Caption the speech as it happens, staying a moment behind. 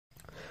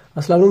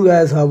Assalamu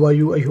guys, how are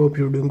you? I hope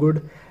you're doing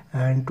good.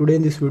 And today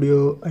in this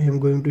video I am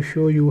going to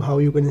show you how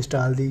you can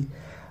install the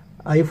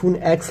iPhone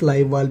X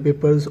Live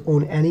wallpapers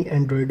on any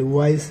Android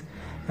device.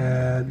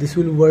 This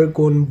will work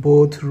on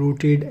both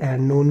rooted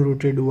and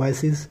non-rooted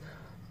devices.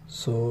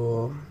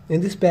 So in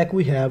this pack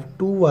we have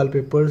two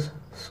wallpapers.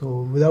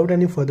 So without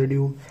any further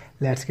ado,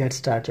 let's get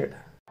started.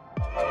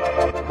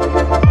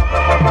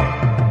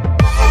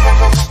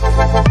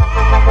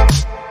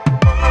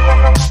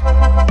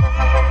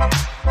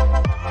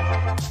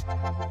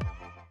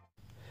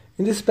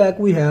 In this pack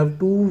we have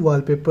two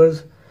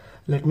wallpapers.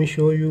 Let me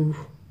show you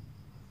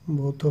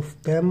both of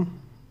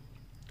them.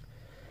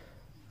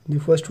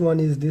 The first one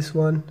is this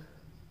one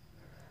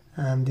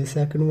and the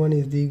second one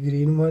is the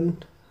green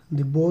one.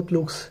 They both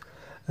looks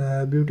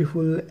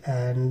beautiful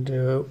and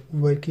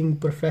working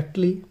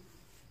perfectly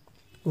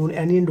on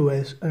any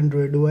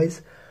Android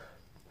device.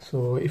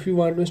 So if you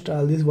want to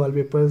install these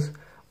wallpapers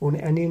on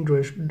any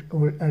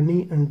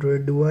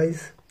Android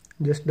device,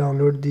 just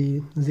download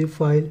the zip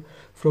file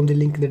from the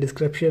link in the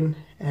description.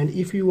 And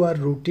if you are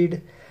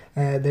rooted,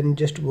 then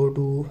just go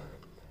to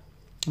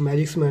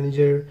Magic's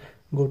Manager,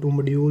 go to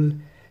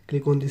module,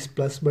 click on this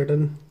plus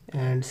button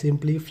and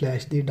simply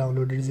flash the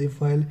downloaded zip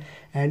file.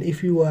 And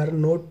if you are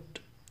not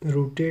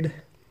rooted,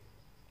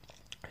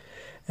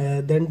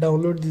 then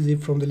download the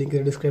zip from the link in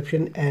the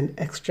description and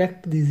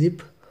extract the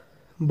zip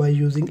by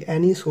using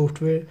any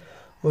software,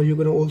 or you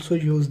can also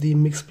use the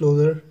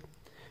Mixplorer,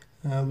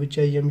 which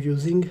I am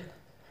using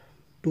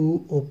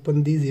to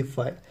open the zip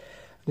file.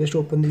 Just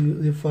open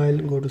the zip file,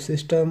 go to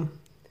system,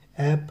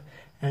 app,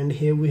 and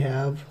here we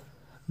have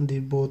the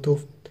both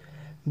of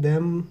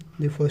them.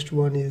 The first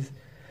one is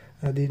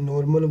the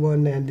normal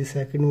one and the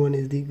second one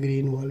is the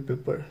green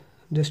wallpaper.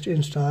 Just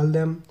install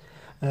them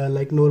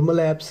like normal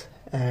apps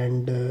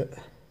and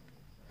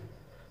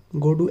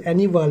go to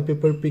any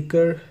wallpaper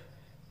picker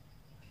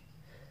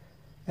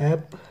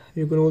app.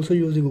 You can also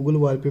use the Google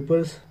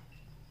Wallpapers.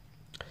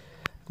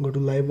 Go to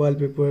live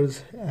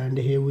wallpapers and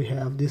here we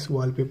have this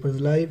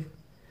wallpapers live.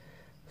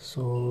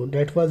 So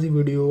that was the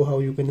video how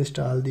you can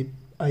install the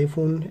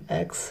iPhone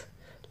X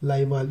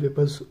live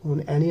wallpapers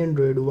on any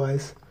Android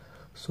device.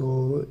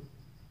 So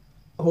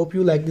hope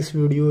you like this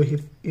video.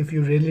 If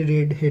you really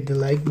did, hit the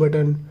like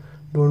button.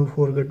 Don't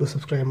forget to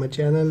subscribe my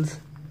channels.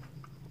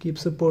 Keep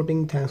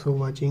supporting. Thanks for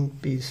watching.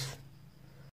 Peace.